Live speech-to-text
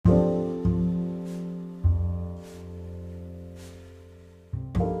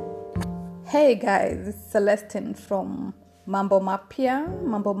Hey guys, it's Celestine from Mambo Mapya.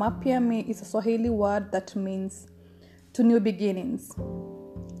 Mambo Mapya is a Swahili word that means to new beginnings.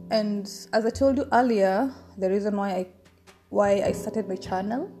 And as I told you earlier, the reason why I started my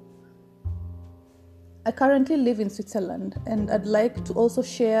channel, I currently live in Switzerland, and I'd like to also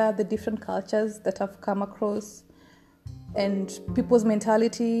share the different cultures that I've come across and people's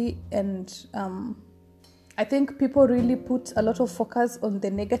mentality. And I think people really put a lot of focus on the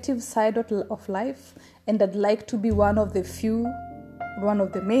negative side of life, and I'd like to be one of the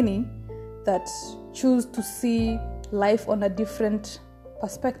many that choose to see life on a different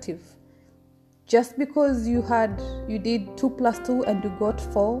perspective. Just because you did 2 + 2 and you got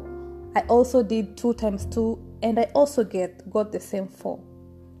 4, I also did 2 × 2 and I also got the same 4.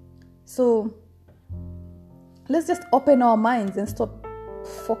 So let's just open our minds and stop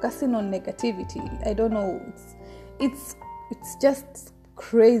focusing on negativity. I don't know, it's just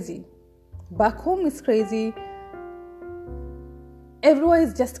crazy. Back home it's crazy. Everywhere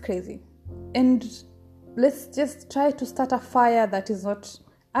is just crazy. And let's just try to start a fire that is not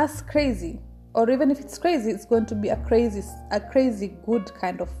as crazy. Or even if it's crazy, it's going to be a crazy good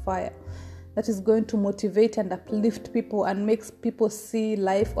kind of fire that is going to motivate and uplift people and makes people see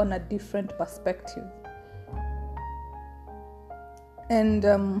life on a different perspective. And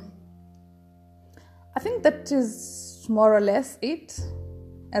I think that is more or less it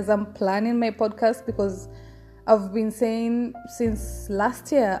as I'm planning my podcast, because I've been saying since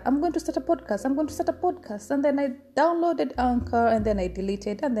last year, I'm going to start a podcast. And then I downloaded Anchor and then I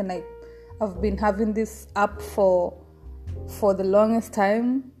deleted, and then I've been having this app for the longest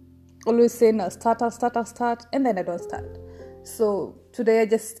time, always saying I'll start, and then I don't start. So today I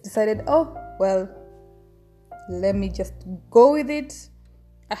just decided, let me just go with it.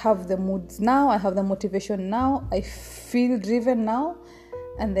 I have the moods now, I have the motivation now, I feel driven now,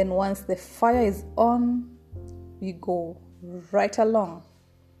 and then once the fire is on, we go right along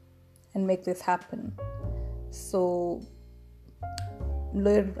and make this happen. So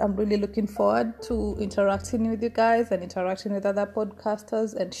I'm really looking forward to interacting with you guys and interacting with other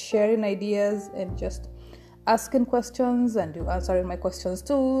podcasters and sharing ideas and just asking questions, and you answering my questions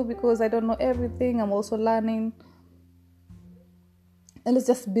too, because I don't know everything. I'm also learning. And let's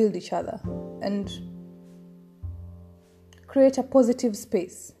just build each other and create a positive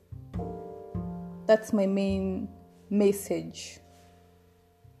space. That's my main message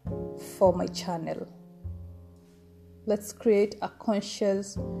for my channel. Let's create a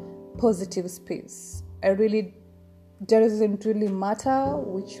conscious, positive space. Doesn't really matter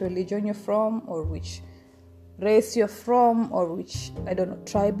which religion you're from, or which race you're from, or which,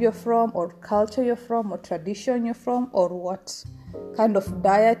 tribe you're from, or culture you're from, or tradition you're from, or what kind of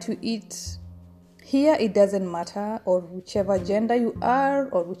diet you eat. Here it doesn't matter, or whichever gender you are,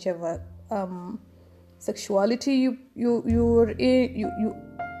 or whichever sexuality you're in.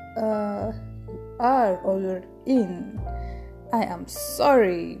 I am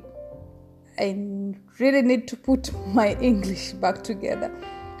sorry. I really need to put my English back together.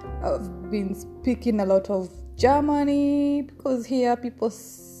 I've been speaking a lot of Germany because here people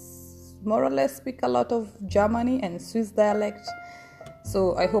more or less speak a lot of Germany and Swiss dialect.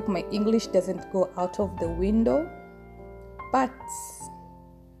 So I hope my English doesn't go out of the window. But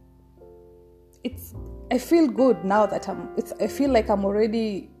I feel good now that I feel like I'm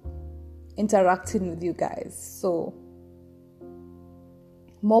already interacting with you guys. So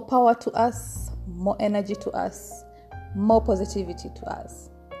more power to us, more energy to us, more positivity to us.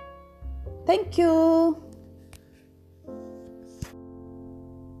 Thank you.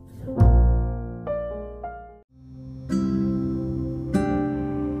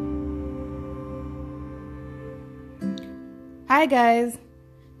 Hi guys,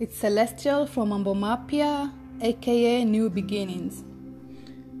 it's Celestial from Mambo Mapya, aka New Beginnings.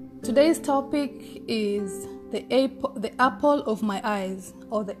 Today's topic is the apple of my eyes,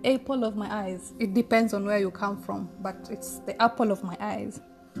 or the apple of my eyes. It depends on where you come from, but it's the apple of my eyes.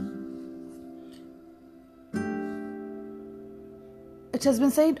 It has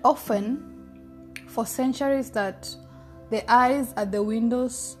been said often for centuries that the eyes are the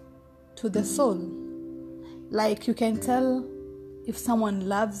windows to the soul. Like you can tell if someone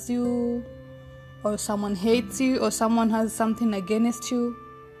loves you, or someone hates you, or someone has something against you,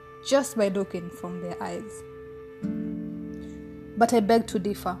 just by looking from their eyes. But I beg to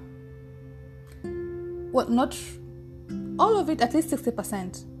differ. Well, not all of it, at least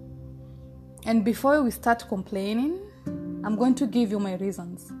 60%. And before we start complaining, I'm going to give you my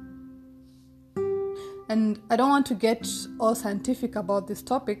reasons. And I don't want to get all scientific about this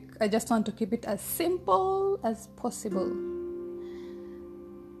topic. I just want to keep it as simple as possible.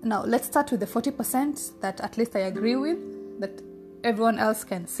 Now, let's start with the 40% that at least I agree with, that everyone else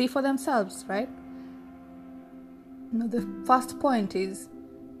can see for themselves, right? Now, the first point is,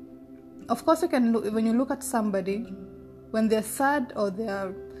 of course, you can look, when you look at somebody, when they're sad or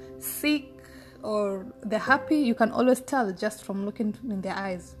they're sick or they're happy, you can always tell just from looking in their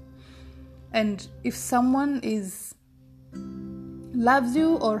eyes. And if someone loves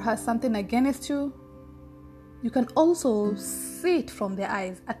you or has something against you, you can also see it from their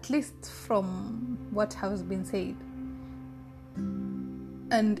eyes, at least from what has been said.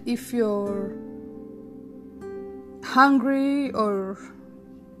 And if you're hungry or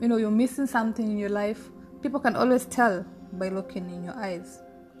you're missing something in your life, people can always tell by looking in your eyes,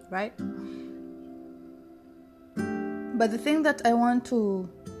 right? But the thing that I want to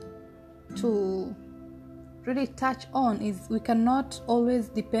really touch on is we cannot always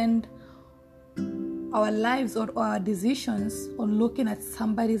depend our lives or our decisions on looking at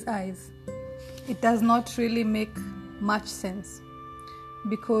somebody's eyes. It does not really make much sense,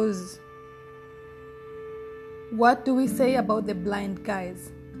 because what do we say about the blind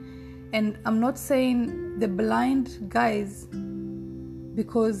guys? And I'm not saying the blind guys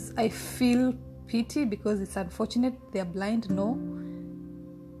because I feel pity, because it's unfortunate they're blind. No.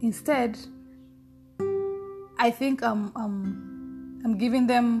 Instead, I think I'm giving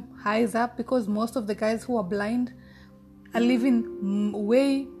them highs up, because most of the guys who are blind are living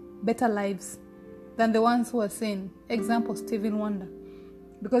way better lives than the ones who are seeing. Example, Stevie Wonder.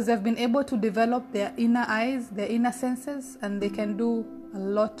 Because they've been able to develop their inner eyes, their inner senses, and they can do a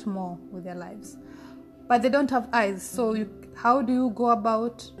lot more with their lives. But they don't have eyes. So how do you go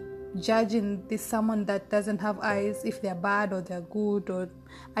about judging this someone that doesn't have eyes, if they're bad or they're good, or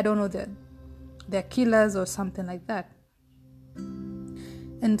I don't know, they're killers or something like that?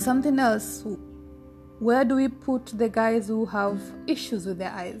 And something else, where do we put the guys who have issues with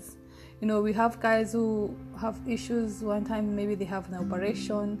their eyes? We have guys who have issues. One time maybe they have an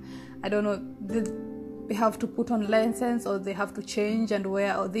operation, I don't know, they have to put on lenses, or they have to change and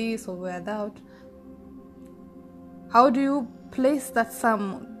wear this or wear that. How do you place that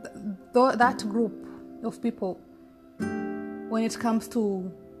group of people when it comes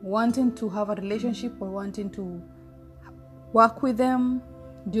to wanting to have a relationship or wanting to work with them?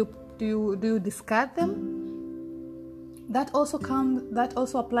 Do you discard them? That also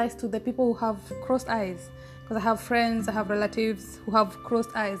applies to the people who have crossed eyes, because I have friends, I have relatives who have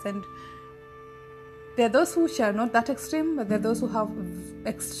crossed eyes, and there are those who are not that extreme, but there are those who have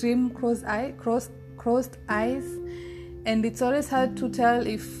extreme crossed eyes, and it's always hard to tell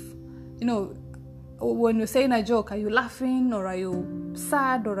if when you're saying a joke, are you laughing or are you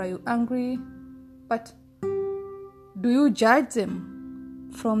sad or are you angry? But do you judge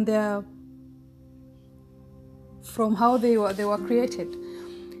them from how they were created?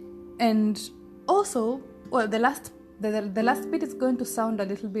 And also, well, the last bit is going to sound a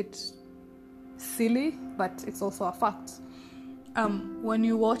little bit silly, but it's also a fact. When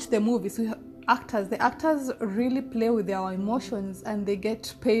you watch the movies, the actors really play with our emotions, and they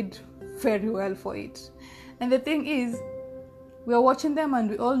get paid very well for it. And the thing is, we are watching them and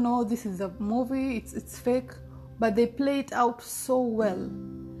we all know this is a movie, it's fake, but they play it out so well.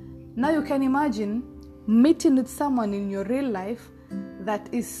 Now you can imagine meeting with someone in your real life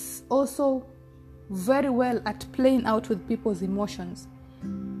that is also very well at playing out with people's emotions.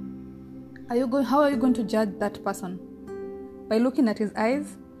 How are you going to judge that person? By looking at his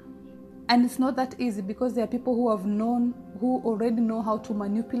eyes? And it's not that easy, because there are people who already know how to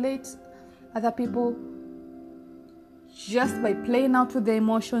manipulate other people just by playing out with their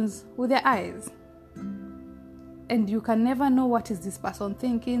emotions with their eyes. And you can never know what is this person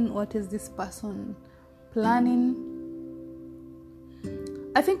thinking, what is this person planning.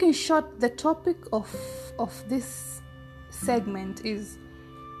 I think, in short, the topic of this segment is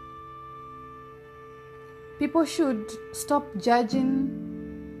people should stop judging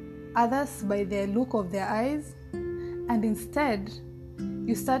others by the look of their eyes, and instead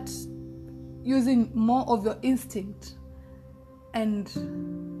you start using more of your instinct and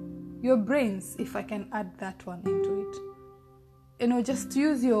your brains, if I can add that one into it. Just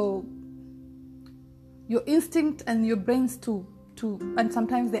use your instinct and your brains to and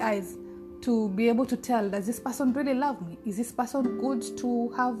sometimes the eyes, to be able to tell, does this person really love me? Is this person good to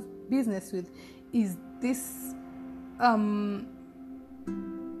have business with? Is this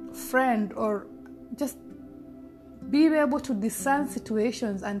friend? Or just be able to discern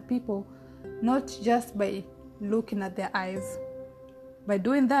situations and people, not just by looking at their eyes. By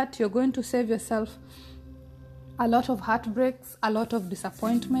doing that, you're going to save yourself a lot of heartbreaks, a lot of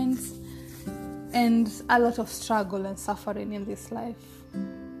disappointments, and a lot of struggle and suffering in this life.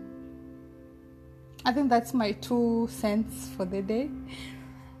 I think that's my 2 cents for the day.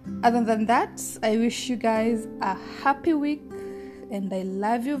 Other than that, I wish you guys a happy week, and I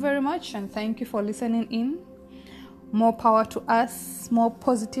love you very much, and thank you for listening in. More power to us, more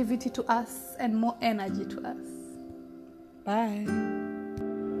positivity to us, and more energy to us. Bye.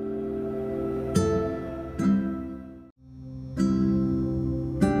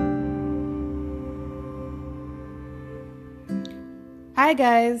 Hi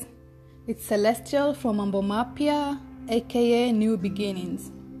guys, it's Celestial from Mambo Mapya, aka New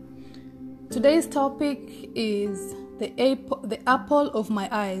Beginnings. Today's topic is the apple of my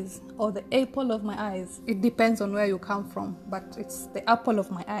eyes, or the apple of my eyes. It depends on where you come from, but it's the apple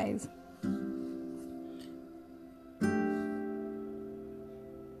of my eyes.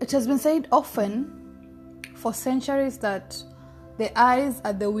 It has been said often for centuries that the eyes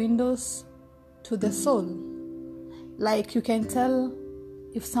are the windows to the soul. Like you can tell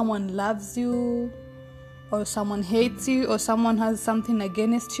if someone loves you, or someone hates you, or someone has something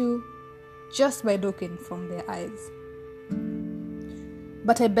against you, just by looking from their eyes.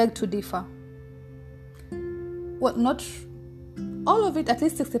 But I beg to differ. Well, not all of it, at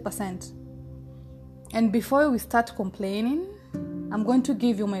least 60%. And before we start complaining, I'm going to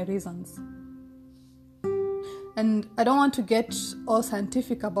give you my reasons. And I don't want to get all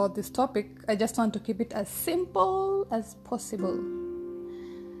scientific about this topic. I just want to keep it as simple as possible.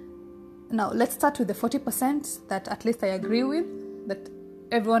 Now, let's start with the 40% that at least I agree with, that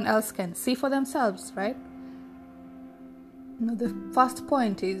everyone else can see for themselves, right? Now, the first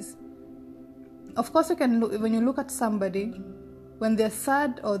point is, of course, you can look, when you look at somebody, when they're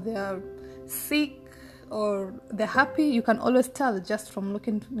sad or they're sick or they're happy, you can always tell just from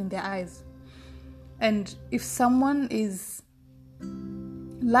looking in their eyes. And if someone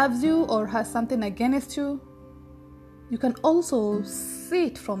loves you or has something against you, you can also see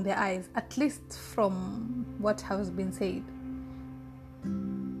it from their eyes, at least from what has been said.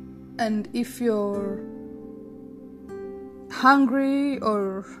 And if you're hungry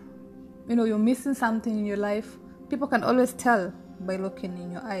or you're missing something in your life, people can always tell by looking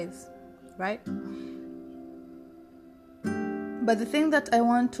in your eyes, right? But the thing that I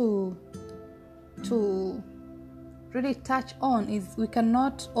want to really touch on is we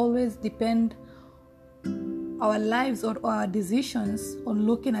cannot always depend our lives or our decisions on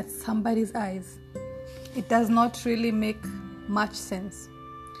looking at somebody's eyes. It does not really make much sense,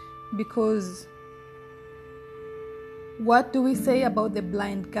 because what do we say about the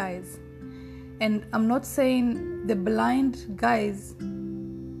blind guys? And I'm not saying the blind guys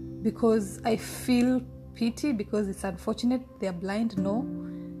because I feel pity, because it's unfortunate they're blind. No.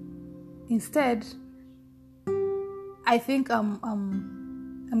 Instead, I think I'm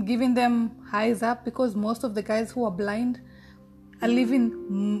giving them highs up, because most of the guys who are blind are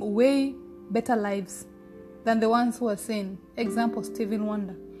living way better lives than the ones who are seeing. Example, Stevie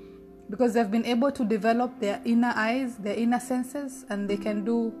Wonder. Because they've been able to develop their inner eyes, their inner senses, and they can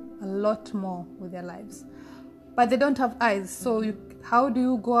do a lot more with their lives. But they don't have eyes, so how do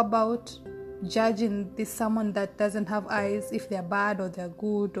you go about judging someone that doesn't have eyes, if they're bad or they're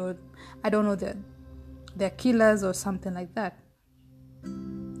good, or I don't know, they're killers or something like that?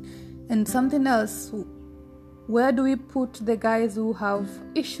 And something else, where do we put the guys who have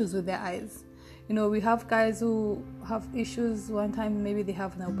issues with their eyes? We have guys who have issues. One time maybe they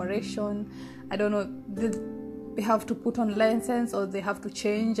have an operation, I don't know, they have to put on lenses, or they have to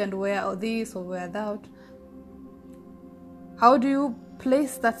change and wear all this or wear that. How do you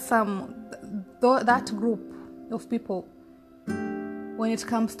place that group of people when it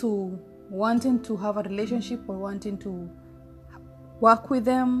comes to wanting to have a relationship or wanting to work with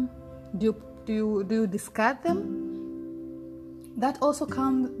them? Do you discard them? That also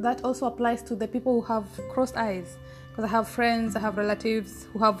applies to the people who have crossed eyes, because I have friends, I have relatives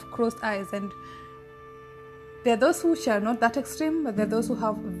who have crossed eyes, and there are those which are not that extreme, but there are those who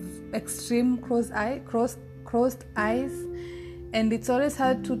have extreme crossed eyes, and it's always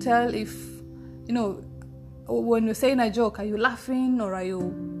hard to tell if, when you're saying a joke, are you laughing, or are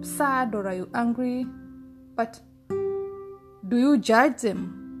you sad, or are you angry? But do you judge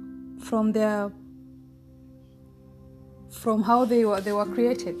them from how they were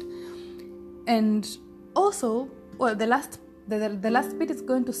created? And also, well, the last bit is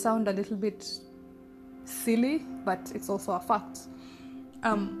going to sound a little bit silly, but it's also a fact.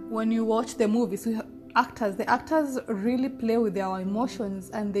 When you watch the movies, the actors really play with their emotions,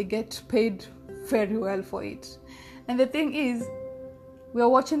 and they get paid very well for it. And the thing is, we are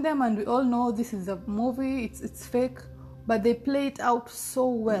watching them and we all know this is a movie, it's fake, but they play it out so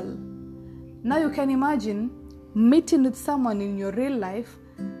well. Now you can imagine meeting with someone in your real life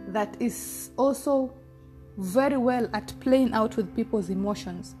that is also very well at playing out with people's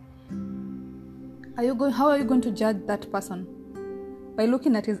emotions. How are you going to judge that person? By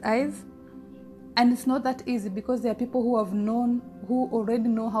looking at his eyes? And it's not that easy, because there are people who already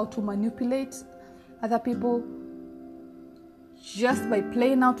know how to manipulate other people just by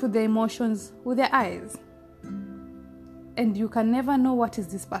playing out with their emotions with their eyes. And you can never know what is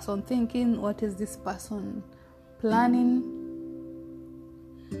this person thinking, what is this person planning.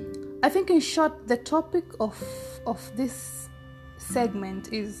 I think, in short, the topic of this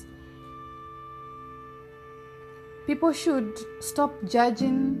segment is people should stop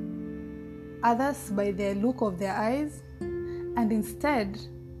judging others by the look of their eyes, and instead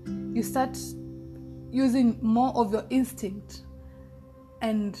you start using more of your instinct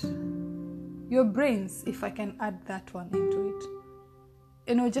and your brains, if I can add that one into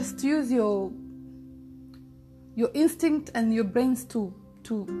it. Just use your instinct and your brains to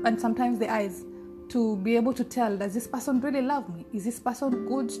and sometimes the eyes, to be able to tell, does this person really love me? Is this person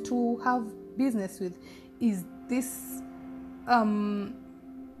good to have business with? Is this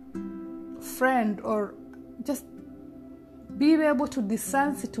friend? Or just be able to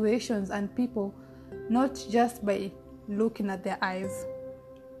discern situations and people, not just by looking at their eyes.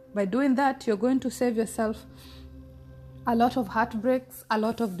 By doing that, you're going to save yourself a lot of heartbreaks, a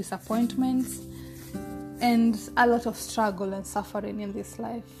lot of disappointments, and a lot of struggle and suffering in this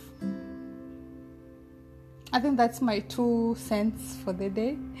life. I think that's my 2 cents for the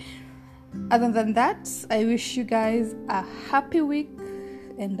day. Other than that, I wish you guys a happy week,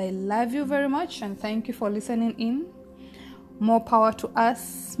 and I love you very much, and thank you for listening in. More power to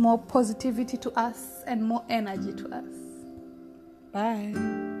us, more positivity to us, and more energy to us. Bye.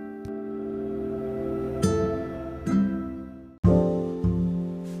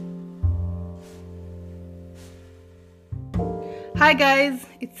 Hi guys,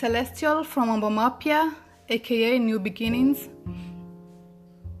 it's Celestial from Mambo Mapya, aka New Beginnings.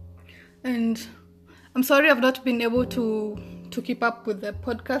 And I'm sorry I've not been able to keep up with the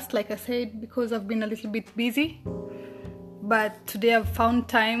podcast, like I said, because I've been a little bit busy. But today I've found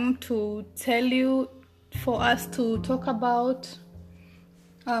time to tell you, for us to talk about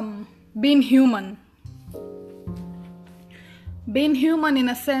being human. Being human in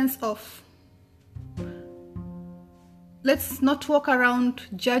a sense of, let's not walk around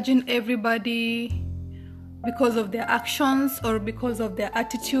judging everybody because of their actions or because of their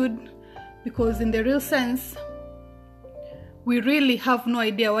attitude, because in the real sense, we really have no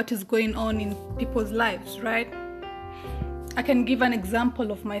idea what is going on in people's lives, right? I can give an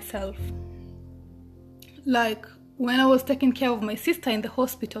example of myself. Like when I was taking care of my sister in the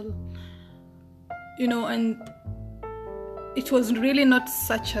hospital, and it was really not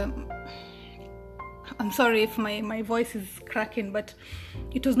such a, I'm sorry if my voice is cracking, but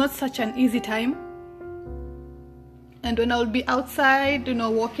it was not such an easy time. And when I would be outside,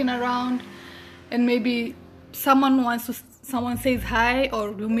 walking around, and maybe someone says hi,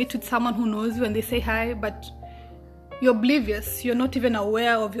 or you meet with someone who knows you and they say hi, but you're oblivious. You're not even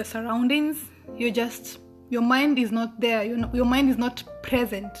aware of your surroundings. Your mind is not there. Your mind is not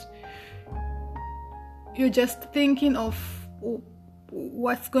present. You're just thinking of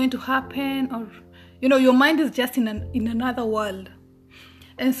what's going to happen, or your mind is just in another world.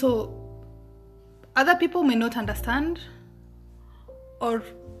 And so other people may not understand, or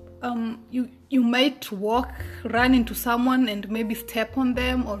you might run into someone and maybe step on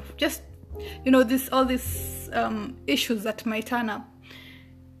them, or just all these issues that might turn up.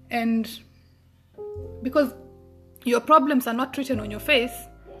 And because your problems are not written on your face,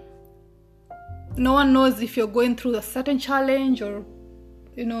 no one knows if you're going through a certain challenge or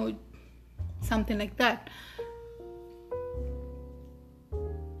something like that.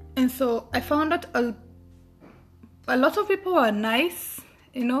 And so I found out a lot of people are nice,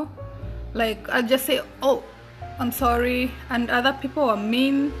 like I'll just say, oh, I'm sorry, and other people are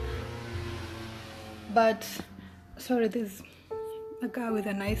mean. But sorry, there's a guy with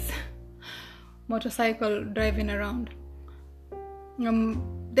a nice motorcycle driving around.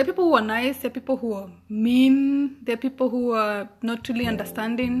 There are people who are nice, there are people who are mean, there are people who are not really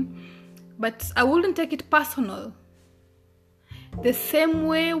understanding, but I wouldn't take it personal. The same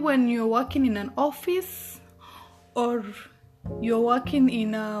way when you're working in an office, or you're working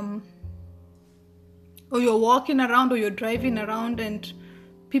in or you're walking around, or you're driving around, and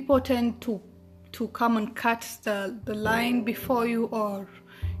people tend to come and cut the line before you, or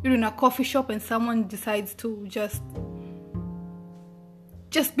you're in a coffee shop and someone decides to just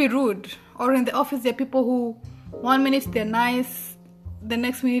be rude. Or in the office, there are people who 1 minute they're nice, the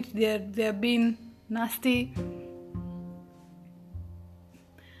next minute they're being nasty.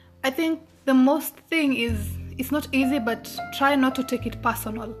 I think the most thing is, it's not easy, but try not to take it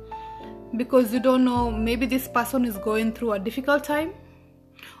personal, because you don't know, maybe this person is going through a difficult time,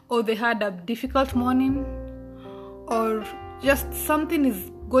 or they had a difficult morning, or just something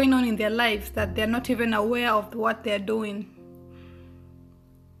is going on in their lives that they're not even aware of what they're doing.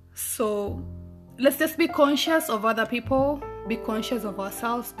 So let's just be conscious of other people, be conscious of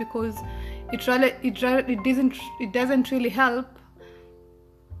ourselves, because it doesn't really help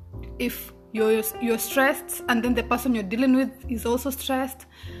if you're stressed and then the person you're dealing with is also stressed,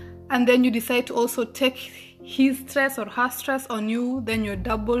 and then you decide to also take his stress or her stress on you, then you're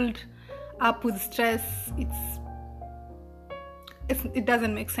doubled up with stress. It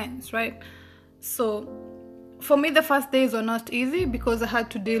doesn't make sense, right? So for me, the first days were not easy because I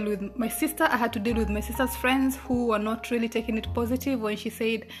had to deal with my sister. I had to deal with my sister's friends who were not really taking it positive when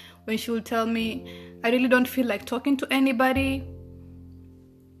she would tell me, I really don't feel like talking to anybody.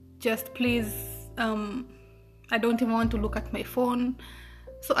 Just please, I don't even want to look at my phone.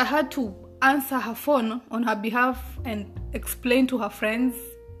 So I had to answer her phone on her behalf and explain to her friends.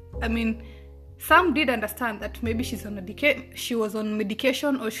 I mean, some did understand that maybe she was on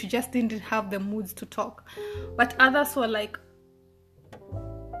medication, or she just didn't have the moods to talk. But others were like,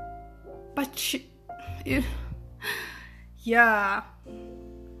 yeah.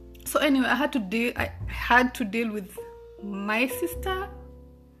 So anyway, I had to deal with my sister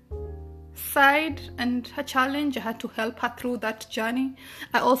side and her challenge. I had to help her through that journey.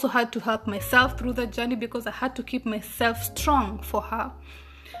 I also had to help myself through that journey because I had to keep myself strong for her.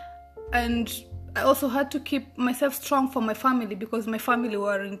 And I also had to keep myself strong for my family, because my family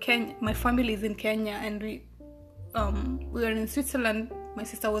were in Kenya. My family is in Kenya, and we were in Switzerland. My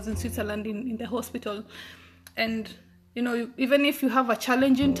sister was in Switzerland in the hospital. And even if you have a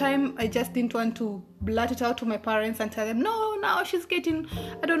challenging time, I just didn't want to blurt it out to my parents and tell them, no, now she's getting,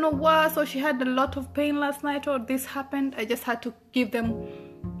 I don't know, worse, or she had a lot of pain last night, or this happened. I just had to give them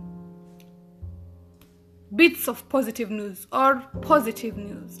bits of positive news, or positive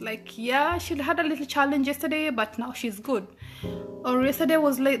news, like, yeah, she had a little challenge yesterday, but now she's good, or yesterday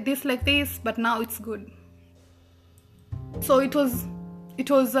was like this, but now it's good. So it was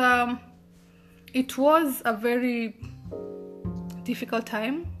a very difficult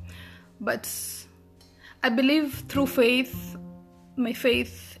time, but I believe through faith, my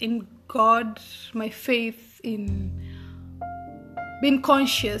faith in God, my faith in being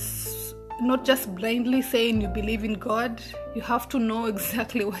conscious, not just blindly saying you believe in God. You have to know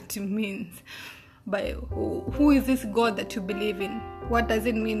exactly what it means. By who is this God that you believe in? What does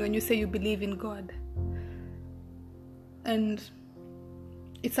it mean when you say you believe in God? And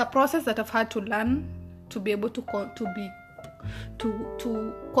it's a process that I've had to learn to be able to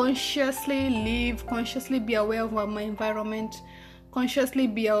consciously live, consciously be aware of my environment, consciously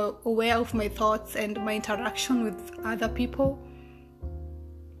be aware of my thoughts and my interaction with other people,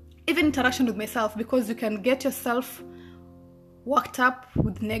 even interaction with myself, because you can get yourself worked up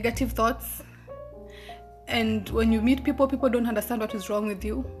with negative thoughts, and when you meet people don't understand what is wrong with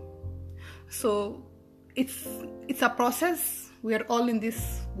you. So it's a process. We are all in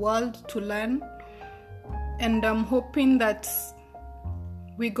this world to learn, and I'm hoping that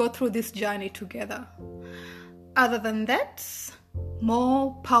we go through this journey together. Other than that,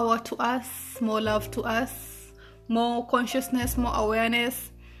 more power to us, more love to us, more consciousness, more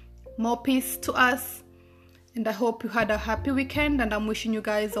awareness, more peace to us. And I hope you had a happy weekend, and I'm wishing you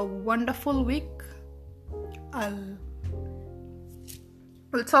guys a wonderful week.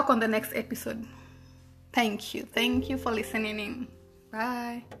 We'll talk on the next episode. Thank you for listening in.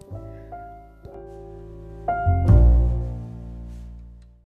 Bye.